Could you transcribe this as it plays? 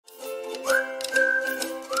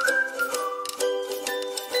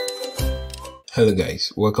Hello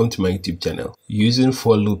guys, welcome to my YouTube channel. Using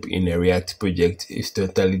for loop in a React project is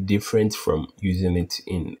totally different from using it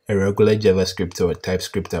in a regular JavaScript or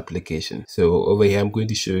TypeScript application. So over here, I'm going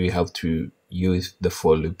to show you how to use the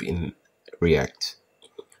for loop in React.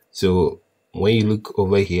 So when you look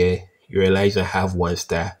over here, you realize I have 1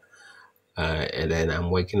 star and then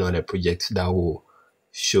I'm working on a project that will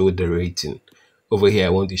show the rating. Over here,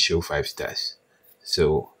 I want to show 5 stars.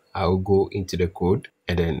 So I'll go into the code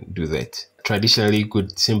and then do that. Traditionally, you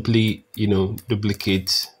could simply,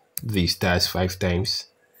 duplicate the stars 5 times.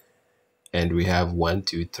 And we have 1,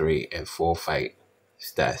 2, 3, and 4, 5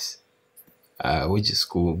 stars, which is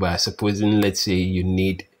cool. But supposing, let's say you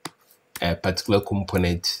need a particular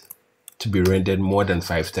component to be rendered more than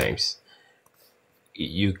 5 times,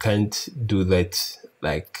 you can't do that.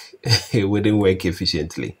 Like it wouldn't work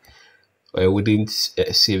efficiently, or it wouldn't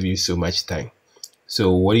save you so much time.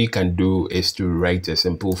 So what you can do is to write a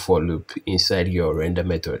simple for loop inside your render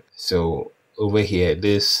method. So over here,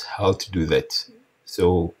 this is how to do that.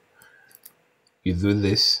 So you do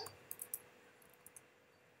this.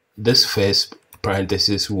 This first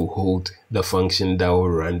parenthesis will hold the function that will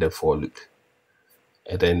run the for loop.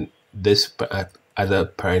 And then this other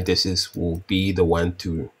parenthesis will be the one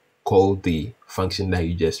to call the function that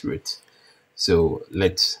you just wrote. So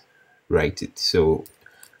let's write it. So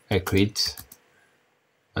I create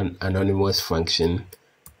an anonymous function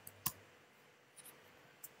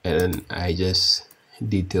and then I just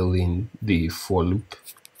detail in the for loop.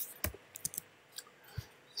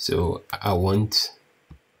 So I want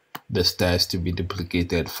the stars to be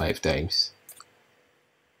duplicated 5 times.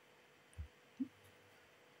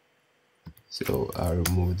 So I'll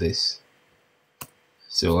remove this.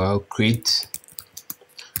 So I'll create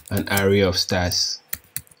an array of stars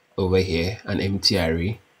over here, an empty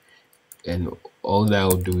array, and all that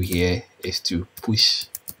I'll do here is to push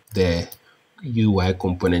the UI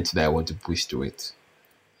component that I want to push to it.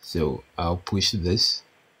 So I'll push this,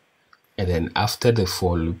 and then after the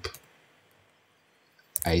for loop,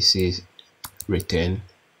 I say return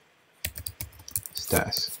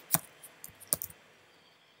stars.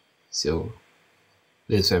 So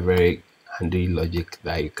this is a very handy logic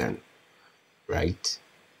that you can write,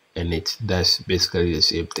 and it does basically the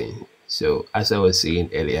same thing. So as I was saying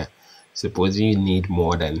earlier, supposing you need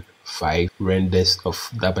more than 5 renders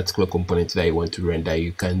of that particular component that you want to render,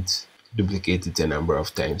 you can't duplicate it a number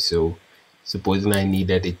of times. So supposing I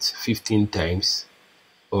needed it 15 times,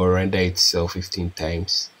 or render itself 15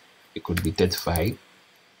 times, it could be 35,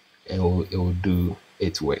 and it will do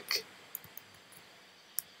its work.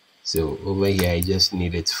 So over here, I just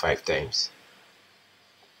need it 5 times.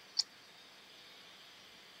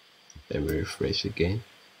 Let me refresh again,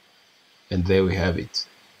 and there we have it.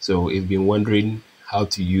 So if you've been wondering how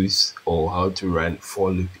to use or how to run for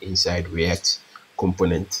loop inside React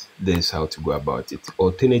component, this is how to go about it.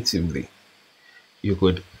 Alternatively, you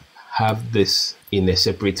could have this in a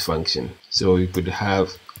separate function. So you could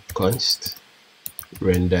have const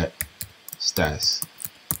render stars,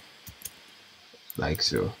 like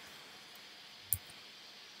so.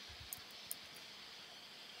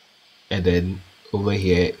 And then over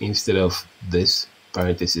here, instead of this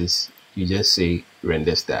parenthesis, you just say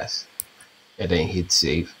render stars and then hit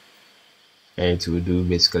save, and it will do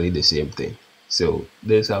basically the same thing. So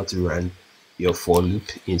this is how to run your for loop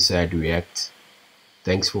inside React.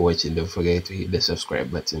 Thanks for watching. Don't forget to hit the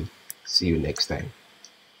subscribe button. See you next time.